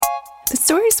The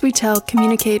stories we tell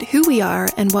communicate who we are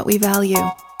and what we value.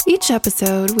 Each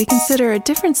episode, we consider a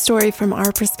different story from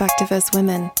our perspective as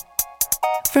women.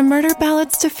 From murder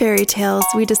ballads to fairy tales,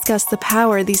 we discuss the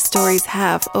power these stories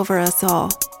have over us all.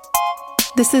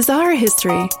 This is our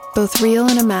history, both real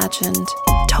and imagined,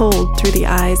 told through the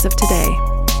eyes of today.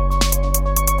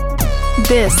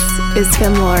 This is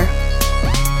FemLore.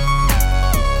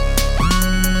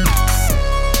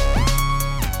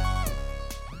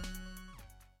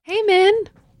 Hey, Min.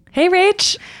 Hey,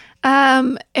 Rach.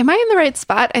 Am I in the right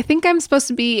spot? I think I'm supposed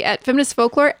to be at Feminist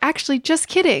Folklore. Actually, just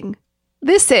kidding.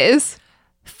 This is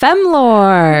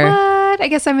FemLore. What? I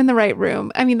guess I'm in the right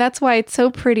room. I mean, that's why it's so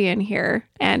pretty in here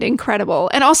and incredible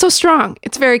and also strong.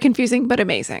 It's very confusing, but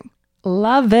amazing.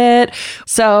 Love it.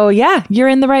 So yeah, you're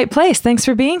in the right place. Thanks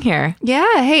for being here.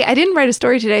 Yeah. Hey, I didn't write a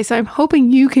story today, so I'm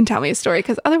hoping you can tell me a story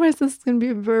because otherwise this is going to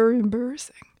be very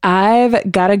embarrassing.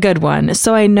 I've got a good one.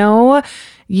 So I know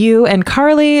you and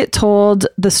Carly told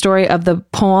the story of the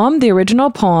poem, the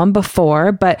original poem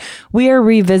before, but we are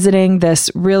revisiting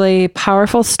this really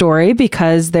powerful story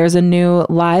because there's a new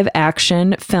live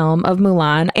action film of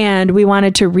Mulan and we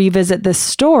wanted to revisit this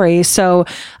story. So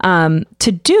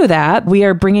to do that, we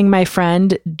are bringing my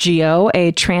friend Gio,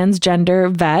 a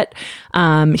transgender vet,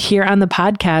 here on the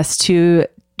podcast to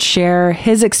share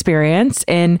his experience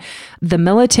in the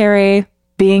military,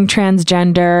 being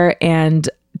transgender, and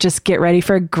just get ready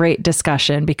for a great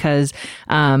discussion because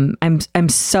I'm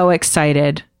so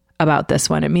excited about this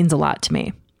one. It means a lot to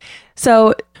me.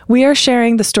 So we are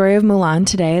sharing the story of Mulan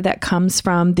today that comes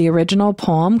from the original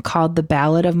poem called The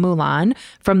Ballad of Mulan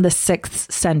from the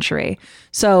 6th century.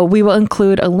 So we will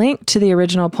include a link to the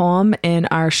original poem in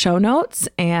our show notes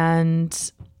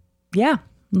and yeah,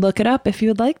 look it up if you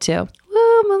would like to.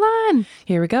 Woo, Mulan.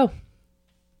 Here we go.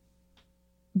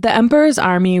 The emperor's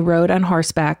army rode on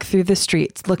horseback through the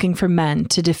streets looking for men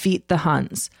to defeat the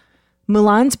Huns.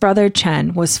 Mulan's brother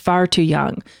Chen was far too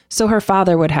young, so her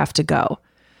father would have to go.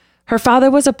 Her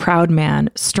father was a proud man,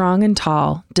 strong and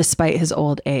tall, despite his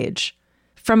old age.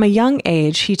 From a young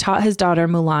age, he taught his daughter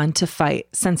Mulan to fight,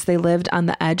 since they lived on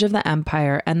the edge of the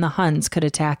empire and the Huns could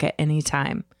attack at any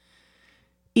time.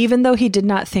 Even though he did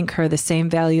not think her the same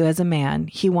value as a man,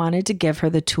 he wanted to give her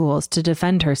the tools to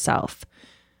defend herself.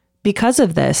 Because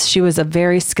of this, she was a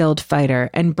very skilled fighter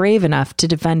and brave enough to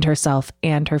defend herself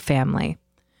and her family.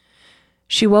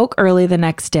 She woke early the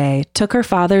next day, took her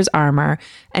father's armor,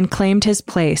 and claimed his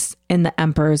place in the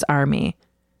emperor's army.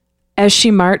 As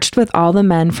she marched with all the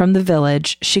men from the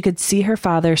village, she could see her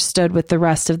father stood with the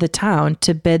rest of the town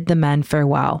to bid the men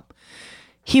farewell.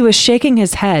 He was shaking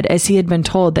his head as he had been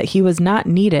told that he was not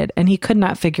needed and he could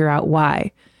not figure out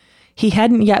why. He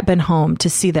hadn't yet been home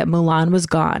to see that Mulan was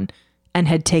gone and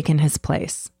had taken his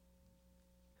place.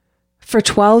 For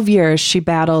 12 years, she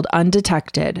battled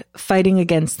undetected, fighting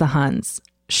against the Huns.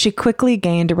 She quickly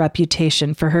gained a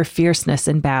reputation for her fierceness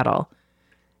in battle.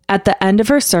 At the end of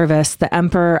her service, the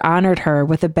emperor honored her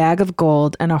with a bag of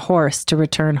gold and a horse to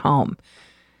return home.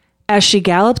 As she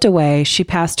galloped away, she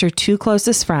passed her 2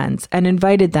 closest friends and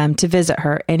invited them to visit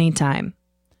her anytime.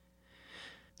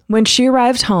 When she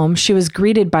arrived home, she was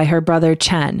greeted by her brother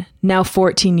Chen, now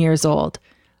 14 years old.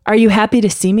 "Are you happy to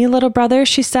see me, little brother?"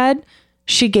 she said.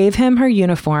 She gave him her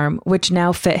uniform, which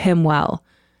now fit him well.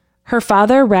 Her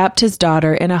father wrapped his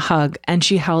daughter in a hug, and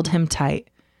she held him tight.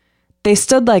 They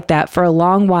stood like that for a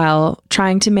long while,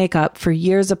 trying to make up for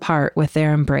years apart with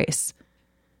their embrace.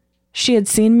 She had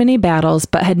seen many battles,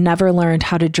 but had never learned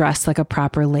how to dress like a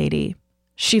proper lady.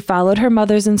 She followed her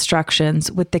mother's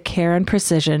instructions with the care and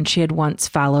precision she had once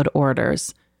followed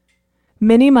orders.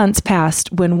 Many months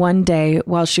passed when one day,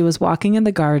 while she was walking in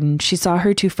the garden, she saw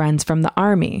her 2 friends from the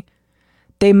army.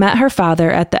 They met her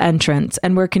father at the entrance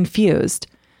and were confused.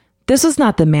 This was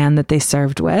not the man that they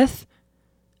served with.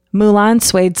 Mulan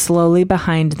swayed slowly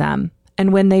behind them,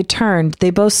 and when they turned, they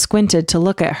both squinted to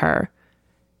look at her.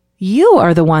 "You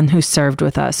are the one who served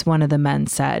with us," one of the men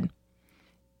said.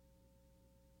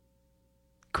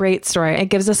 Great story. It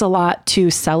gives us a lot to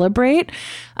celebrate.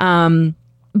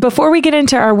 Before we get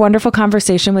into our wonderful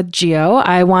conversation with Gio,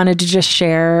 I wanted to just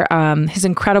share his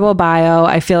incredible bio.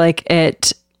 I feel like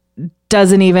it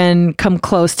doesn't even come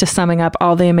close to summing up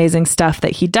all the amazing stuff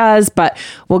that he does, but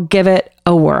we'll give it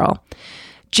a whirl.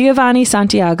 Giovanni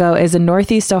Santiago is a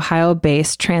Northeast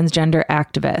Ohio-based transgender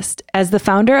activist. As the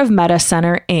founder of Meta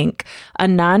Center, Inc., a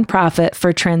nonprofit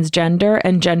for transgender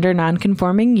and gender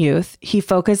nonconforming youth, he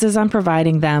focuses on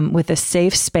providing them with a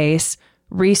safe space,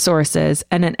 resources,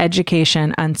 and an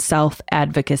education on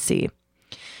self-advocacy.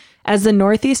 As the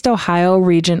Northeast Ohio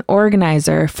region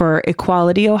organizer for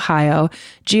Equality Ohio,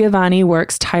 Giovanni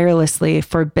works tirelessly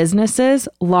for businesses,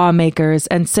 lawmakers,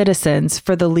 and citizens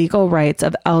for the legal rights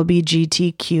of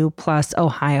LGBTQ plus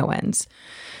Ohioans.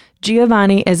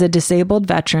 Giovanni is a disabled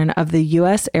veteran of the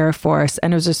U.S. Air Force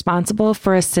and is responsible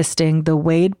for assisting the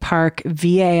Wade Park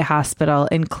VA Hospital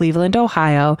in Cleveland,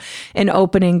 Ohio, in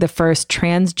opening the first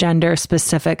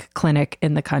transgender-specific clinic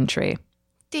in the country.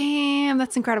 Damn,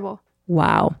 that's incredible.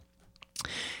 Wow.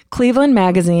 Cleveland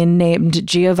Magazine named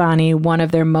Giovanni one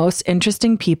of their most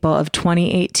interesting people of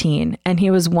 2018, and he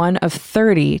was one of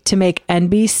 30 to make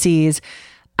NBC's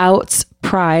Outs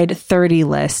Pride 30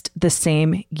 list the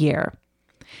same year.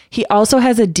 He also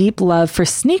has a deep love for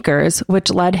sneakers, which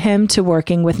led him to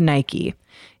working with Nike.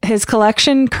 His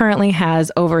collection currently has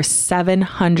over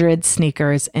 700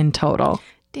 sneakers in total.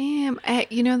 Damn.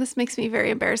 This makes me very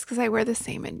embarrassed because I wear the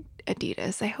same in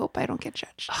Adidas. I hope I don't get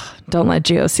judged. Don't let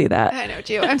Gio see that. I know,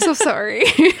 Gio. I'm so sorry.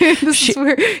 This is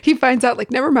where he finds out,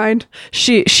 like, never mind.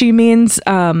 She means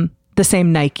the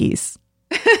same Nikes.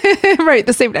 Right,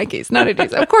 the same Nikes, not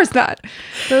Adidas. Of course not.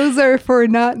 Those are for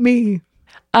not me.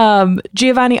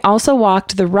 Giovanni also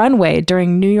walked the runway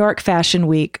during New York Fashion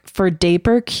Week for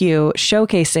Dapper Q,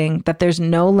 showcasing that there's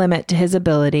no limit to his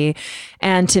ability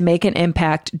and to make an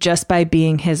impact just by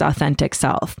being his authentic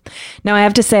self. Now, I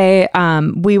have to say,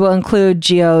 we will include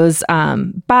Gio's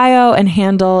bio and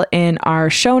handle in our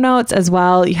show notes as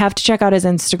well. You have to check out his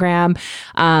Instagram.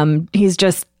 He's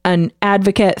just an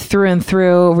advocate through and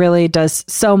through, really does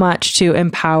so much to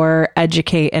empower,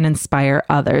 educate, and inspire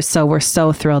others. So we're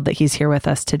so thrilled that he's here with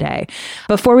us today.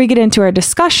 Before we get into our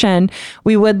discussion,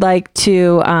 we would like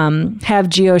to have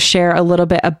Gio share a little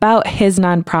bit about his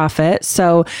nonprofit.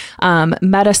 So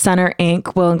Meta Center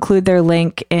Inc. will include their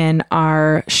link in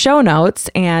our show notes.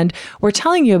 And we're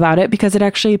telling you about it because it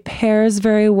actually pairs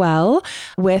very well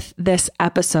with this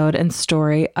episode and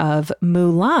story of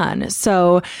Mulan.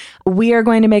 So we are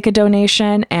going to make a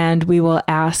donation, and we will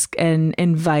ask and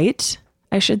invite,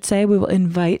 we will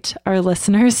invite our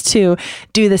listeners to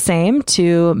do the same,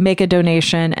 to make a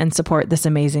donation and support this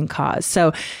amazing cause.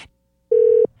 So,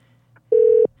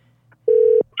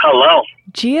 hello.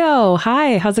 Gio,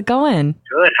 hi, how's it going?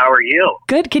 Good, how are you?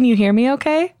 Good, can you hear me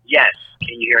okay? Yes.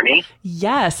 Can you hear me?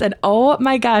 Yes. And oh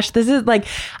my gosh, this is like,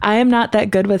 I am not that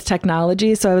good with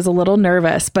technology, so I was a little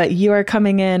nervous, but you are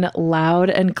coming in loud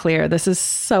and clear. This is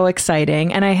so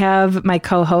exciting. And I have my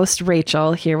co-host,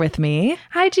 Rachel, here with me.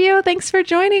 Hi, Gio. Thanks for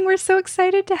joining. We're so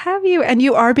excited to have you. And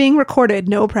you are being recorded.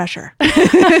 No pressure.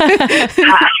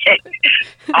 Hi.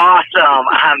 Awesome.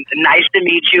 Nice to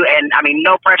meet you. And I mean,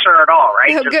 no pressure at all,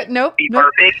 right? Oh, good. Nope. Be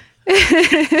perfect.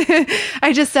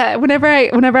 I just whenever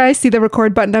I see the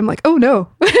record button, I'm like, oh no.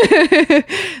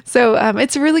 So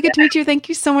it's really good to meet you. Thank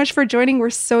you so much for joining. We're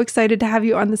so excited to have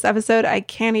you on this episode. I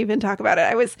can't even talk about it.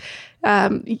 I was I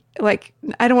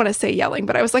don't want to say yelling,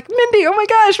 but I was like, Mindy, oh my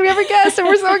gosh, we have a guest and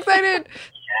we're so excited.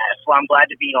 Yes, well, I'm glad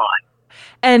to be on.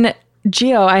 And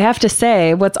Gio, I have to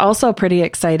say, what's also pretty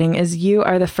exciting is you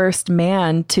are the first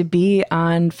man to be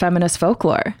on Feminist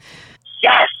Folklore.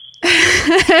 Yes.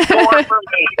 More for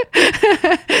me.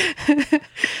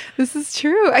 This is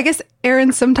true. I guess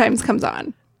Aaron sometimes comes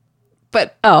on,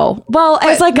 but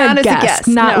as like a guest,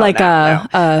 not like a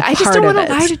I just don't want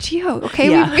to lie to Gio. Okay,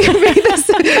 yeah. we made this.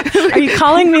 Are you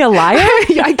calling me a liar?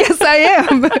 Yeah, I guess I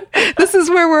am. This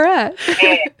is where we're at.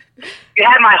 You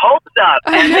had my hopes up.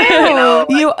 I know.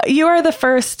 You are the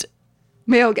first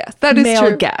male guest. That is male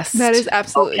true. Guest. That is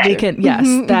absolutely true. True.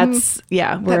 Yes, that's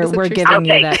we're giving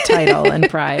you that title and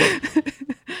pride.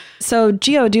 So,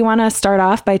 Gio, do you want to start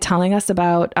off by telling us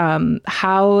about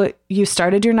how you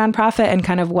started your nonprofit and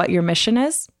kind of what your mission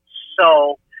is?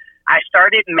 So, I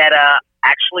started Meta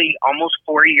actually almost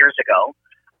 4 years ago.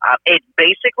 It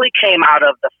basically came out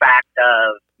of the fact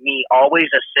of me always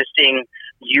assisting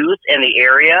youth in the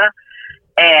area.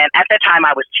 And at that time,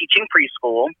 I was teaching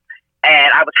preschool.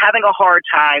 And I was having a hard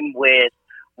time with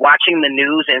watching the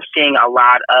news and seeing a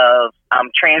lot of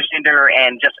transgender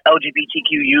and just LGBTQ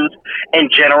youth in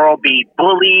general be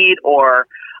bullied or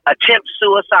attempt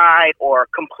suicide or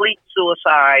complete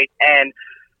suicide, and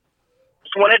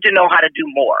just wanted to know how to do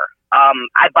more.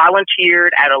 I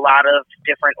volunteered at a lot of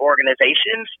different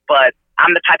organizations, but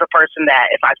I'm the type of person that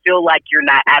if I feel like you're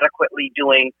not adequately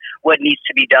doing what needs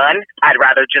to be done, I'd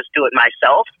rather just do it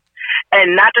myself.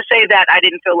 And not to say that I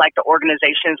didn't feel like the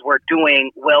organizations were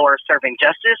doing well or serving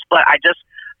justice, but I just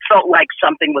felt like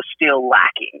something was still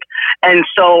lacking. And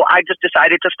so I just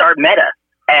decided to start Meta,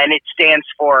 and it stands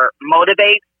for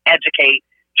Motivate, Educate,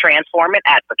 Transform, and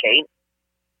Advocate.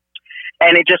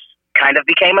 And it just kind of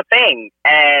became a thing.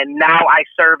 And now I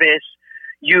service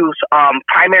youth,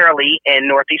 primarily in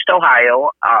Northeast Ohio,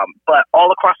 but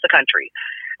all across the country.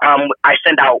 I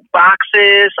send out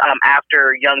boxes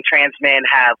after young trans men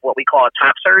have what we call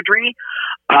top surgery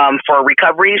for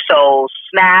recovery. So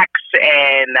snacks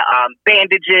and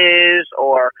bandages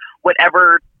or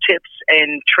whatever tips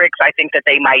and tricks I think that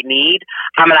they might need.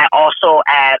 And I also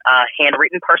add a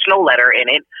handwritten personal letter in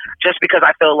it just because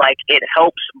I feel like it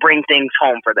helps bring things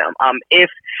home for them. If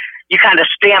you kind of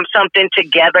stamp something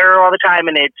together all the time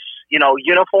and it's,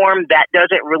 uniform, that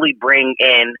doesn't really bring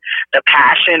in the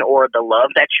passion or the love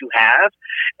that you have.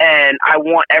 And I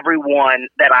want everyone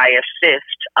that I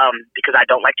assist, because I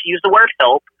don't like to use the word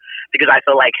help, because I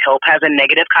feel like help has a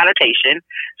negative connotation.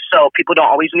 So people don't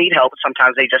always need help.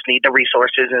 Sometimes they just need the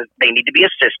resources and they need to be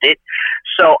assisted.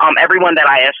 So everyone that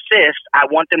I assist, I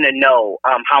want them to know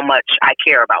how much I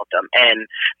care about them and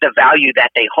the value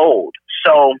that they hold.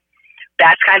 So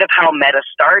that's kind of how Meta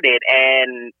started.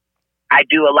 And I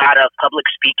do a lot of public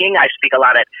speaking. I speak a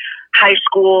lot at high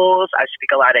schools. I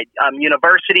speak a lot at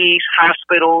universities,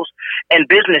 hospitals, and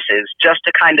businesses just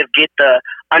to kind of get the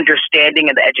understanding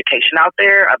and the education out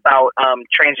there about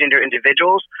transgender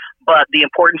individuals, but the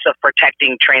importance of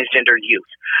protecting transgender youth.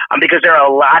 Because there are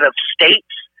a lot of states,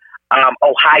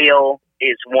 Ohio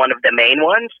is one of the main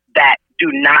ones, that do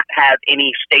not have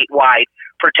any statewide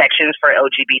protections for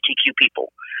LGBTQ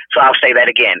people. So I'll say that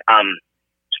again.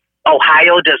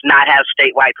 Ohio does not have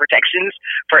statewide protections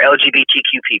for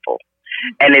LGBTQ people,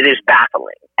 and it is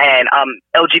baffling. And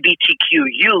LGBTQ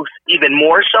youth, even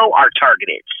more so, are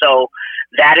targeted. So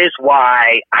that is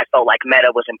why I felt like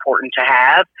Meta was important to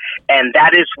have, and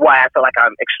that is why I feel like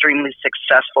I'm extremely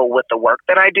successful with the work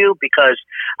that I do, because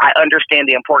I understand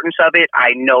the importance of it.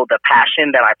 I know the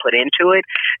passion that I put into it,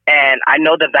 and I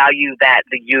know the value that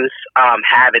the youth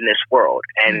have in this world.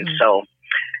 And so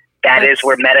That's is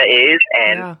where Meta is.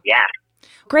 And yeah.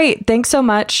 Great. Thanks so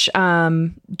much,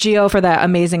 Gio, for that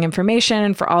amazing information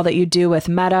and for all that you do with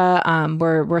Meta.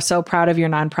 We're so proud of your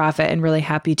nonprofit and really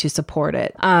happy to support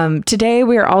it. Today,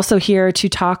 we are also here to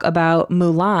talk about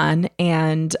Mulan.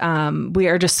 And we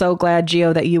are just so glad,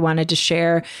 Gio, that you wanted to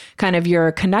share kind of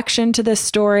your connection to this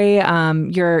story,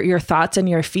 your thoughts and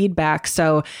your feedback.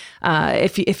 So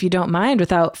if you don't mind,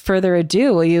 without further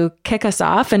ado, will you kick us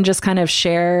off and just kind of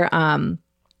share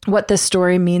what this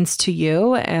story means to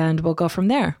you, and we'll go from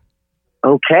there.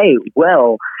 Okay.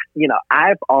 Well,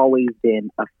 I've always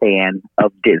been a fan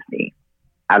of Disney.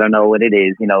 I don't know what it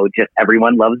is, just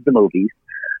everyone loves the movies.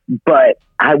 But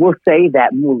I will say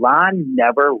that Mulan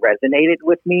never resonated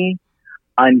with me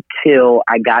until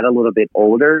I got a little bit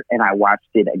older and I watched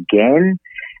it again,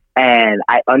 and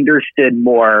I understood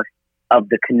more of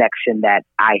the connection that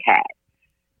I had.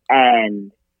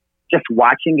 And just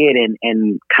watching it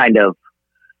and kind of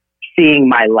seeing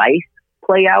my life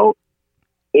play out,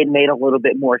 it made a little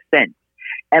bit more sense.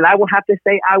 And I will have to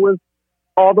say I was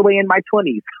all the way in my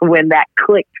 20s when that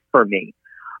clicked for me.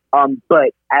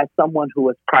 But as someone who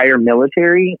was prior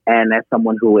military and as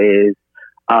someone who is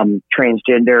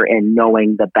transgender and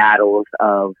knowing the battles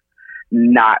of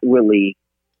not really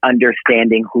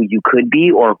understanding who you could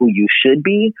be or who you should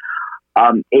be,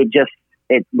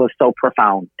 it was so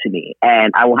profound to me.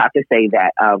 And I will have to say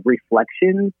that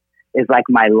Reflections is like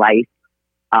my life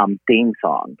theme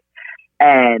song.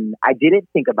 And I didn't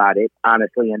think about it,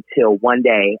 honestly, until one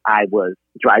day I was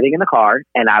driving in the car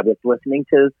and I was listening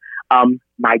to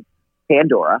my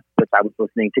Pandora, which I was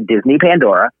listening to Disney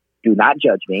Pandora. Do not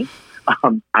judge me.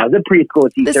 I was a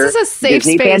preschool teacher. This is a safe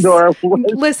Disney space. Pandora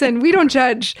Listen, we don't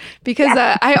judge because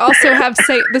I also have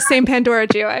the same Pandora,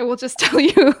 Gio. I will just tell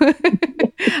you.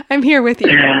 I'm here with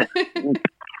you.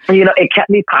 It kept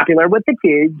me popular with the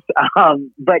kids.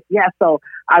 But yeah, so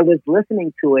I was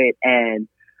listening to it, and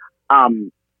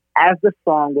as the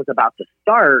song was about to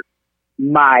start,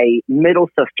 my middle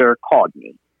sister called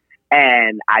me.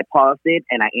 And I paused it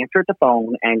and I answered the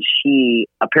phone, and she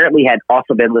apparently had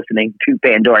also been listening to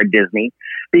Pandora Disney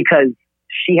because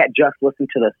she had just listened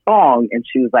to the song, and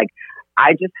she was like,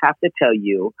 I just have to tell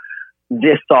you,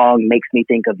 this song makes me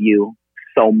think of you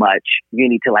so much. You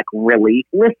need to really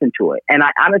listen to it. And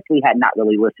I honestly had not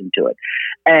really listened to it.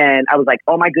 And I was like,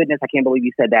 oh my goodness, I can't believe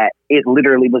you said that. It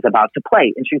literally was about to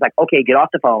play. And she was like, okay, get off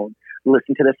the phone,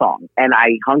 listen to the song. And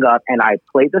I hung up and I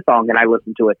played the song and I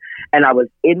listened to it. And I was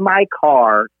in my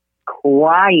car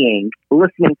crying,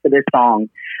 listening to this song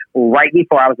right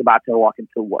before I was about to walk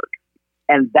into work.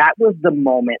 And that was the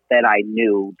moment that I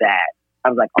knew that I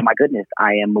was like, oh my goodness,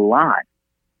 I am Mulan,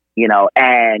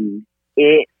 and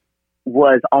it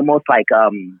was almost like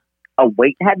a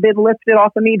weight had been lifted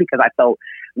off of me because I felt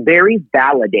very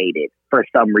validated for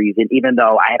some reason, even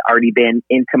though I had already been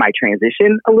into my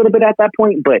transition a little bit at that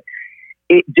point. But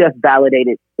it just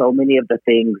validated so many of the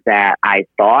things that I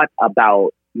thought about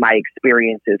my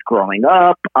experiences growing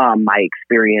up, my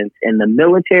experience in the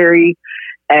military,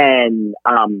 and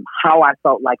how I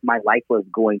felt like my life was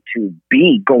going to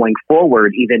be going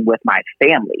forward, even with my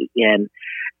family. And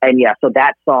yeah, so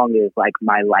that song is like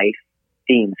my life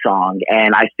theme song,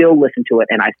 and I still listen to it,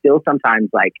 and I still sometimes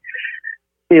like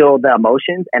feel the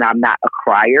emotions, and I'm not a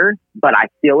crier, but I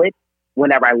feel it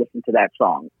whenever I listen to that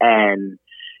song. And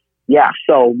yeah,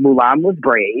 so Mulan was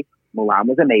brave. Mulan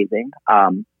was amazing.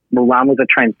 Mulan was a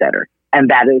trendsetter. And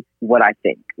that is what I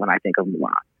think when I think of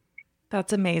Mulan.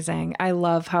 That's amazing. I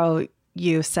love how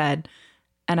you said,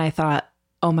 and I thought,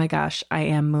 oh my gosh, I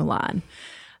am Mulan.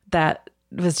 That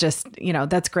was just,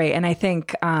 that's great. And I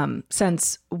think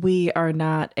since we are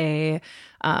not a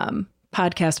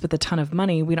podcast with a ton of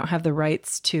money, we don't have the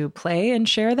rights to play and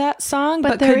share that song.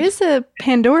 But there is a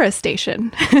Pandora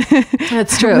station.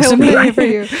 That's true. We'll play for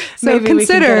you. So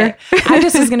consider. I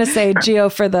just was going to say,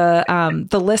 Gio, for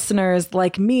the listeners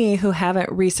like me who haven't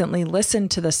recently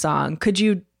listened to the song, could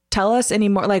you tell us any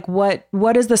more? Like, what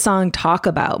does the song talk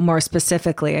about more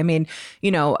specifically? I mean,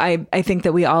 I think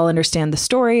that we all understand the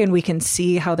story and we can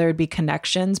see how there would be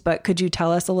connections, but could you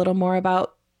tell us a little more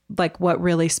about like what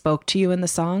really spoke to you in the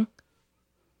song?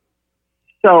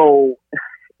 So,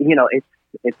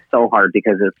 it's so hard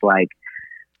because it's like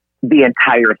the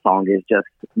entire song is just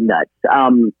nuts.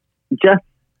 Just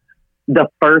the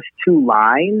first two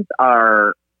lines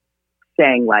are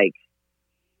saying like,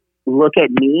 look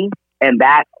at me. And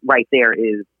that right there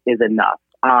is enough.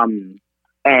 And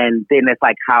then it's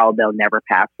like how they'll never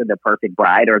pass for the perfect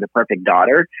bride or the perfect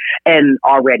daughter. And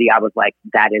already I was like,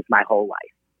 that is my whole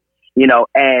life,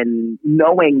 and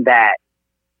knowing that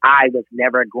I was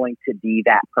never going to be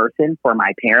that person for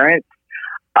my parents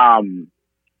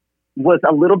was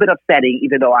a little bit upsetting,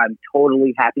 even though I'm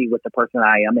totally happy with the person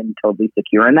I am and totally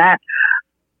secure in that.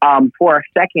 For a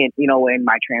second, in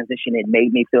my transition, it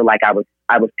made me feel like I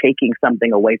was taking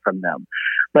something away from them.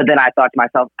 But then I thought to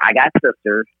myself, I got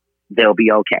sisters, they'll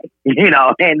be okay,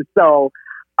 And so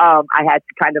I had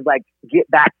to kind of like get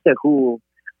back to who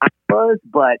I was,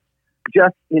 but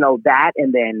just, that,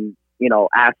 and then,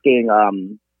 asking,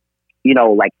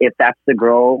 like if that's the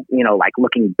girl, like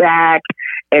looking back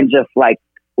and just like,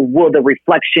 will the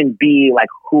reflection be like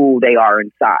who they are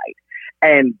inside?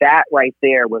 And that right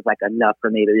there was like enough for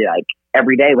me to be like,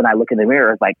 every day when I look in the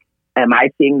mirror, it's like, am I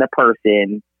seeing the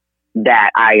person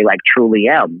that I like truly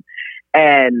am?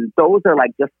 And those are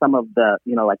like just some of the,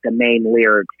 like the main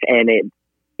lyrics, and it,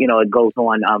 it goes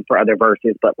on for other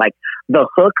verses, but like the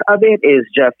hook of it is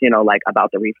just, like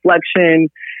about the reflection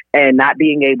and not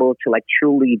being able to like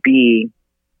truly be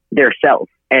their self.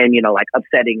 And, like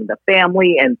upsetting the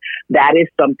family. And that is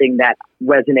something that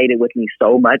resonated with me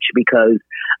so much because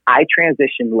I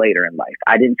transitioned later in life.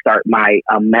 I didn't start my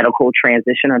medical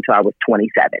transition until I was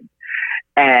 27.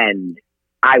 And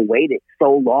I waited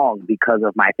so long because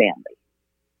of my family.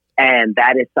 And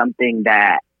that is something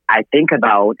that I think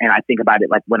about. And I think about it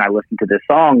like when I listen to this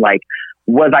song, like,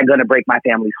 was I going to break my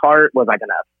family's heart? Was I going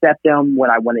to upset them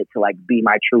when I wanted to like be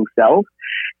my true self?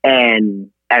 And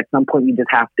at some point you just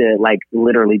have to like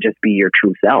literally just be your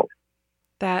true self.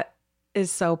 That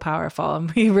is so powerful. And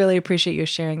we really appreciate you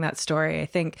sharing that story. I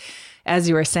think as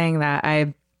you were saying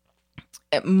that,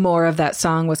 more of that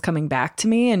song was coming back to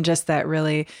me and just that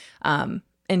really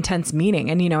intense meaning.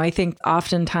 And, I think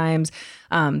oftentimes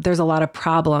there's a lot of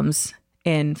problems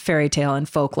in fairy tale and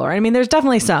folklore. I mean, there's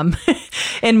definitely some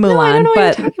in Mulan. No, I don't know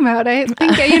what you're talking about. I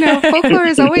think, folklore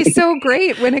is always so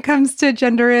great when it comes to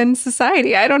gender and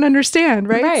society. I don't understand,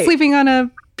 right? Sleeping on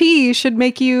a pea should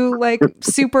make you like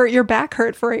your back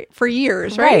hurt for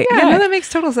years, right? Yeah, no, that makes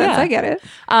total sense. Yeah. I get it.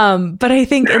 But I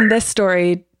think in this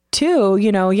story too,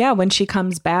 when she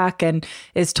comes back and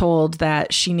is told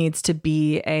that she needs to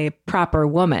be a proper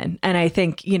woman. And I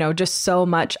think, just so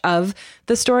much of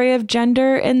the story of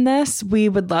gender in this, we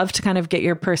would love to kind of get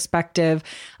your perspective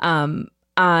on,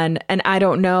 and I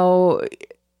don't know,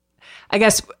 I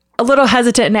guess a little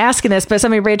hesitant in asking this, but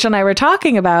something Rachel and I were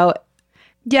talking about.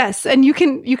 Yes. And you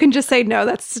can just say, no,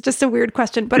 that's just a weird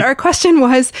question. But our question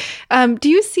was, do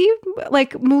you see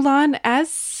like Mulan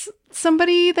as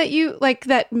somebody that you like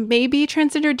that may be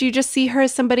transgender? Do you just see her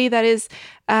as somebody that is,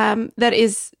 I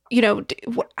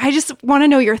just want to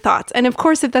know your thoughts. And of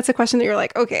course, if that's a question that you're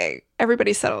like, okay,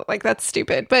 everybody settle, like that's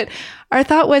stupid. But our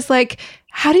thought was like,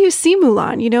 how do you see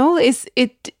Mulan?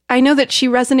 I know that she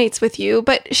resonates with you,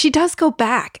 but she does go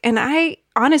back. And I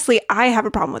honestly, I have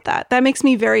a problem with that. That makes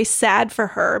me very sad for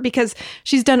her because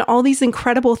she's done all these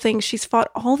incredible things. She's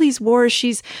fought all these wars.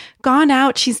 She's gone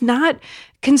out. She's not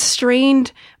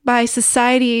constrained by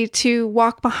society to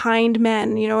walk behind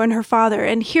men, and her father.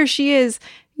 And here she is,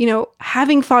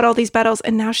 having fought all these battles,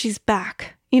 and now she's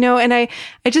back, and I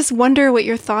just wonder what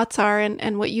your thoughts are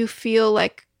and what you feel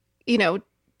like,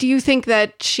 do you think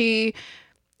that she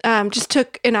just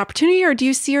took an opportunity, or do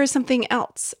you see her as something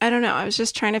else? I don't know. I was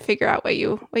just trying to figure out what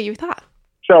you thought.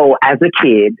 So as a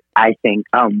kid, I think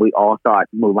we all thought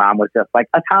Mulan was just like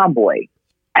a tomboy.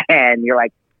 And you're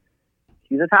like,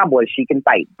 she's a tomboy. She can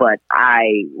fight. But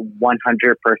I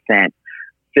 100%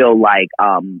 feel like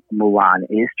Mulan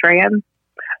is trans.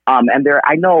 And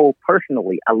I know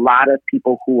personally a lot of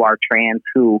people who are trans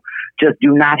who just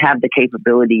do not have the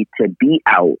capability to be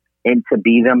out and to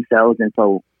be themselves. And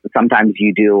so sometimes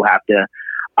you do have to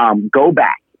go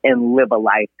back and live a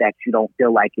life that you don't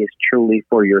feel like is truly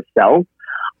for yourself.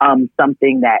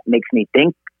 Something that makes me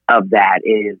think of that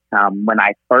is when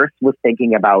I first was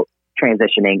thinking about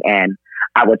transitioning, and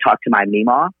I would talk to my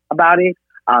Mima about it.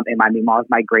 And my Mima is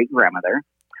my great grandmother.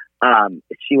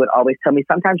 She would always tell me,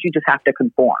 sometimes you just have to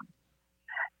conform.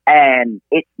 And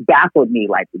it baffled me,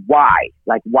 like, why?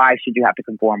 Like, why should you have to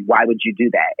conform? Why would you do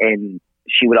that? And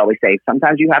she would always say,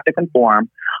 sometimes you have to conform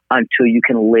until you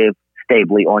can live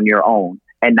stably on your own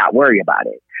and not worry about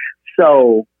it.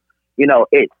 So,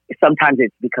 sometimes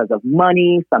it's because of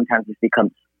money, sometimes it's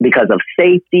because of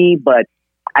safety, but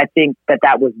I think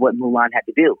that was what Mulan had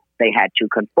to do. They had to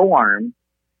conform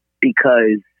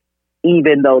because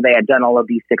even though they had done all of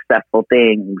these successful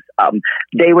things,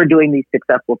 they were doing these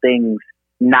successful things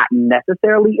not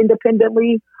necessarily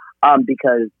independently,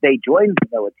 because they joined the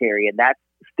military, and that's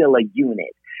still a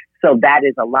unit. So that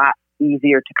is a lot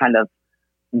easier to kind of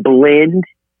blend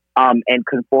and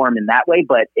conform in that way.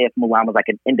 But if Mulan was like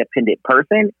an independent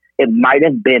person, it might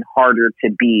have been harder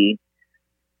to be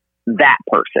that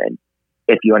person,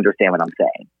 if you understand what I'm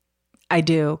saying. I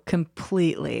do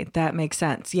completely. That makes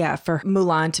sense. Yeah. For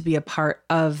Mulan to be a part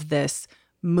of this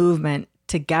movement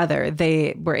together,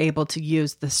 they were able to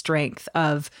use the strength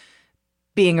of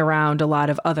being around a lot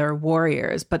of other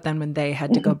warriors. But then when they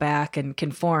had to go back and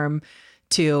conform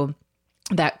to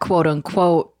that quote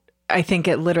unquote, I think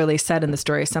it literally said in the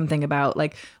story something about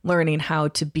like learning how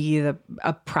to be a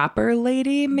proper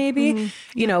lady, maybe,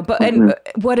 and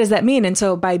what does that mean? And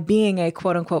so by being a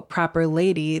quote unquote proper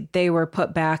lady, they were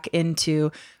put back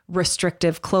into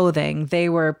restrictive clothing. They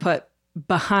were put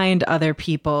behind other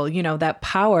people, that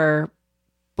power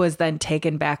was then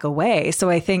taken back away. So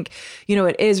I think,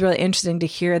 it is really interesting to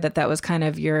hear that was kind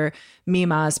of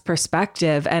Mima's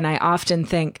perspective. And I often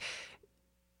think,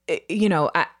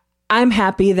 I'm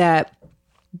happy that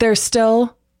there's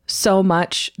still so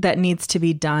much that needs to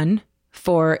be done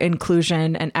for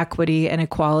inclusion and equity and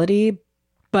equality.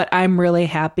 But I'm really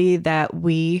happy that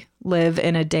we live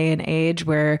in a day and age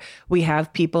where we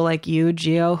have people like you,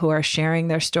 Gio, who are sharing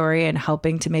their story and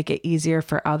helping to make it easier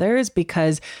for others,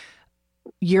 because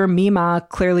your Mima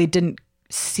clearly didn't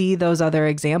see those other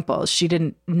examples. She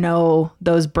didn't know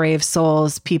those brave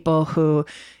souls, people who,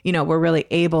 were really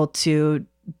able to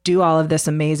do all of this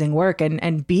amazing work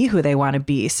and be who they want to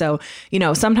be. So,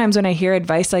 sometimes when I hear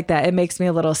advice like that, it makes me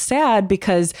a little sad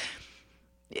because,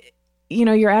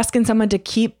 you're asking someone to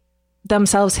keep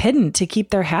themselves hidden, to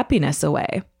keep their happiness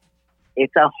away.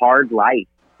 It's a hard life,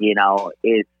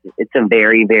 it's a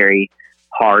very, very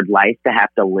hard life to have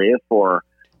to live for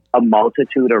a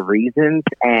multitude of reasons.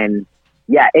 And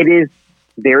yeah, it is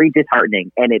very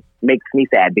disheartening, and it makes me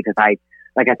sad because like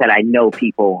I said, I know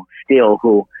people still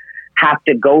who have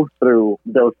to go through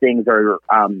those things, or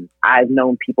I've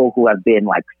known people who have been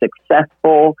like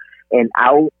successful and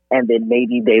out, and then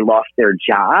maybe they lost their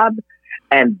job,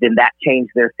 and then that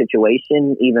changed their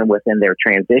situation even within their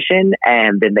transition,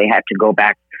 and then they had to go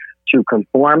back to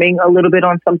conforming a little bit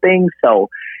on some things. So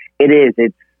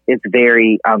it's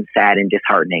very sad and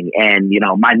disheartening. And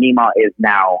my Mima is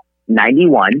now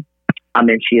 91. And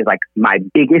she is like my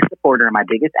biggest supporter and my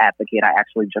biggest advocate. I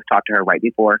actually just talked to her right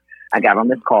before I got on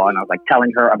this call, and I was like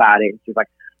telling her about it. And she's like,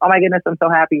 "Oh my goodness, I'm so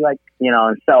happy!"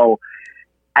 And so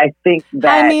I think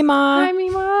that. Hi, Mima. Hi,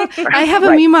 Mima. I have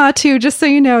a Mima too, just so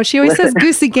you know. She always says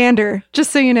 "goosey gander,"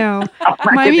 just so you know. Oh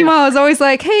my Mima is always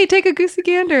like, "Hey, take a goosey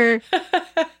gander."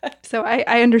 So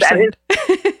I understand.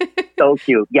 That is so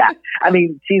cute. Yeah, I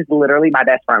mean, she's literally my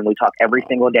best friend. We talk every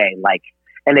single day.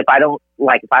 And if I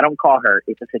don't call her,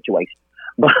 it's a situation.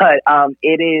 But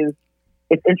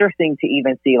it's interesting to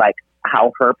even see like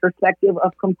how her perspective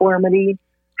of conformity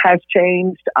has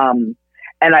changed. And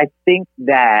I think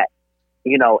that,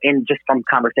 in just from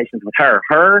conversations with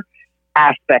her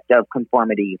aspect of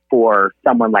conformity for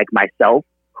someone like myself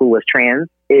who was trans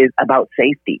is about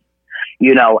safety,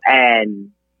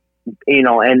 and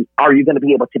are you going to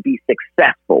be able to be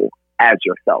successful as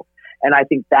yourself? And I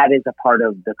think that is a part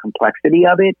of the complexity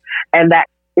of it. And that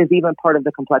is even part of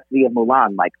the complexity of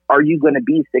Mulan. Like, are you going to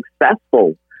be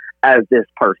successful as this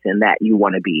person that you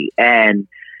want to be? And,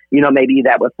 maybe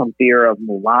that was some fear of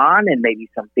Mulan and maybe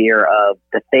some fear of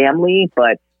the family,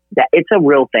 but that it's a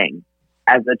real thing.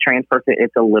 As a trans person,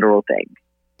 it's a literal thing.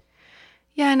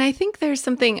 Yeah. And I think there's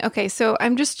something, okay, so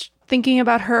I'm just thinking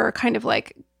about her kind of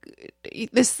like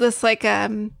this like,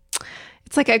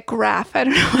 it's like a graph. I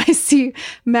don't know. I see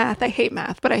math. I hate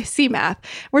math, but I see math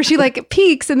where she like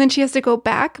peaks and then she has to go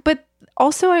back. But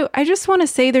also I just want to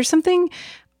say there's something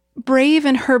brave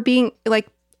in her being like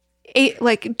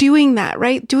doing that,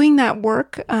 right? Doing that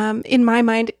work. In my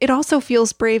mind, it also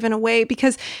feels brave in a way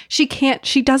because she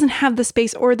doesn't have the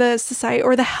space or the society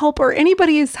or the help or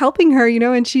anybody is helping her,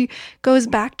 and she goes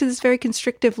back to this very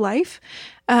constrictive life.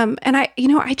 And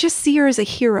I just see her as a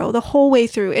hero the whole way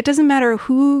through. It doesn't matter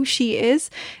who she is.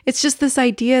 It's just this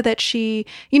idea that she,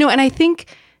 and I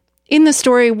think in the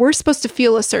story, we're supposed to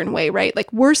feel a certain way, right?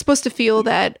 Like we're supposed to feel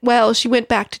that, well, she went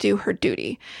back to do her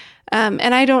duty.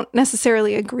 And I don't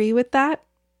necessarily agree with that.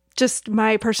 Just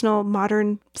my personal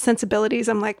modern sensibilities.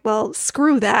 I'm like, well,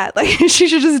 screw that. Like she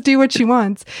should just do what she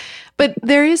wants. But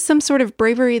there is some sort of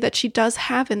bravery that she does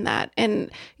have in that.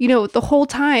 And, the whole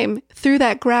time through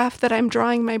that graph that I'm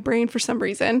drawing in my brain for some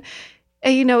reason,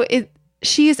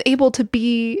 she is able to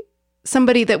be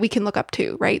somebody that we can look up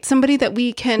to, right? Somebody that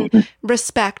we can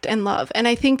respect and love. And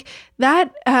I think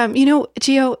that,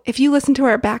 Gio, if you listen to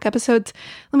our back episodes,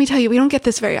 let me tell you, we don't get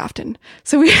this very often.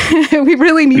 So we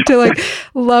really need to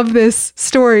love this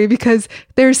story because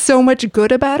there's so much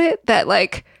good about it that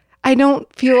I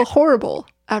don't feel horrible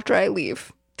after I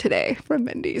leave today from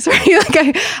Mindy's,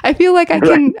 right? I feel like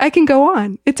I can go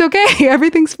on. It's okay.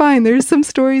 Everything's fine. There's some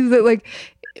stories that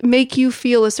make you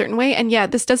feel a certain way. And yeah,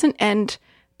 this doesn't end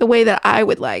the way that I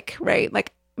would like, right?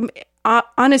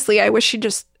 Honestly, I wish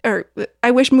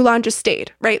Mulan just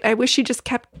stayed, right? I wish she just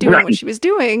kept doing what she was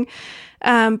doing.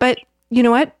 But you know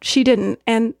what? She didn't.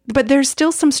 But there's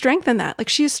still some strength in that.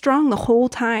 She is strong the whole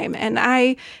time. And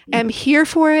I am here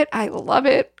for it. I love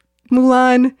it.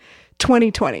 Mulan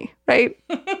 2020, right?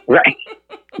 Right.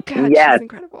 God, yes. She's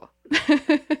incredible.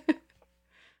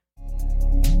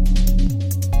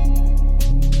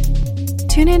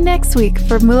 Tune in next week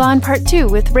for Mulan Part 2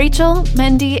 with Rachel,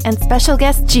 Mendy, and special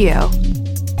guest Gio.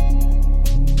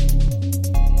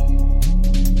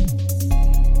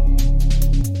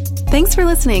 Thanks for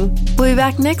listening. We'll be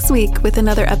back next week with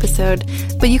another episode,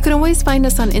 but you can always find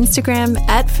us on Instagram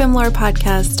 @Femlore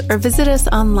Podcast or visit us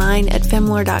online at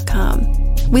femlore.com.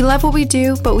 We love what we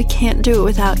do, but we can't do it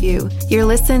without you. Your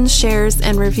listens, shares,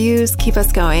 and reviews keep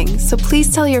us going, so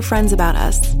please tell your friends about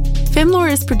us.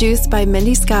 Femlore is produced by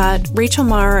Mindy Scott, Rachel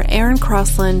Marr, Aaron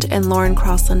Crossland, and Lauren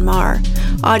Crossland Marr.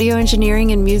 Audio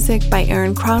engineering and music by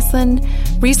Aaron Crossland.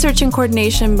 Research and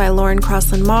coordination by Lauren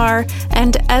Crossland Marr.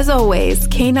 And as always,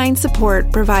 canine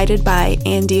support provided by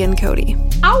Andy and Cody.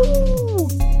 Ow!